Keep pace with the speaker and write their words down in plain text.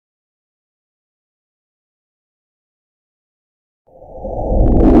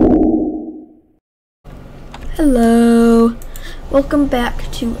Hello, welcome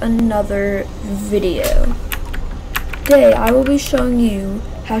back to another video. Today I will be showing you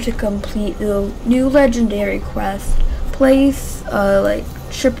how to complete the new legendary quest, place like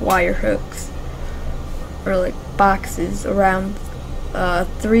tripwire hooks or like boxes around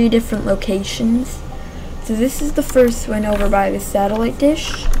 3 different locations. So this is the first one over by the satellite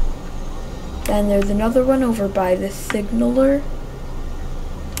dish. Then there's another one over by the signaler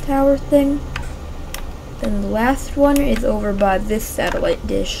tower thing. Then the last one is over by this satellite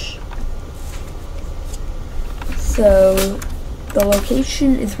dish. So the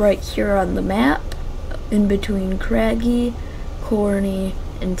location is right here on the map, in between Craggy, Corny,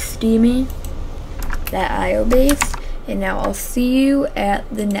 and Steamy, that IO base. And now I'll see you at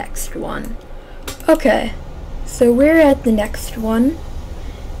the next one. Okay, so we're at the next one,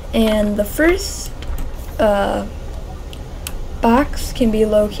 and the first box can be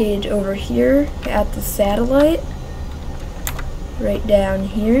located over here at the satellite, right down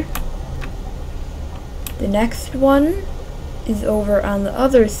here. The next one is over on the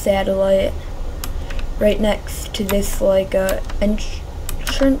other satellite, right next to this like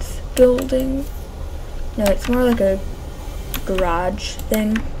entrance building. No, it's more like a garage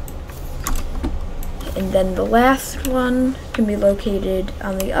thing. And then the last one can be located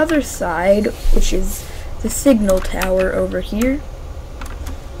on the other side, which is the signal tower over here.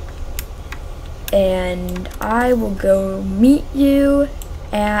 And I will go meet you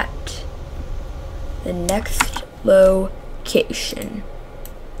at the next location.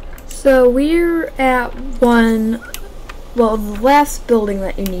 So we're at the last building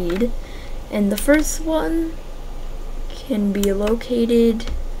that you need, and the first one can be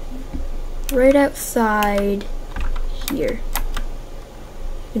located right outside here.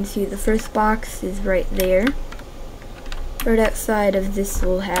 You can see the first box is right there, right outside of this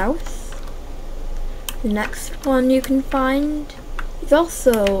little house. The next one you can find is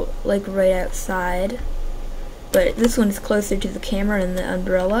also like right outside, but this one is closer to the camera and the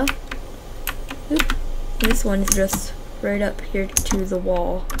umbrella. Oop. This one is just right up here to the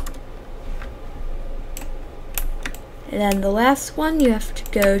wall. And then the last one, you have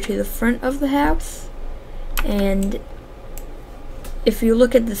to go to the front of the house, and if you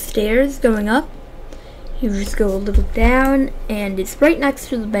look at the stairs going up, you just go a little down, and it's right next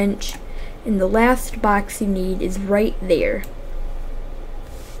to the bench, and the last box you need is right there.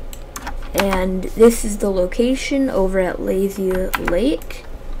 And this is the location over at Lazy Lake.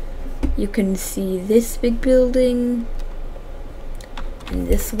 You can see this big building, and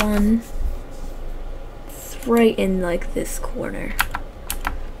this one. It's right in like this corner.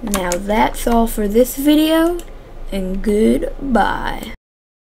 Now that's all for this video, and goodbye.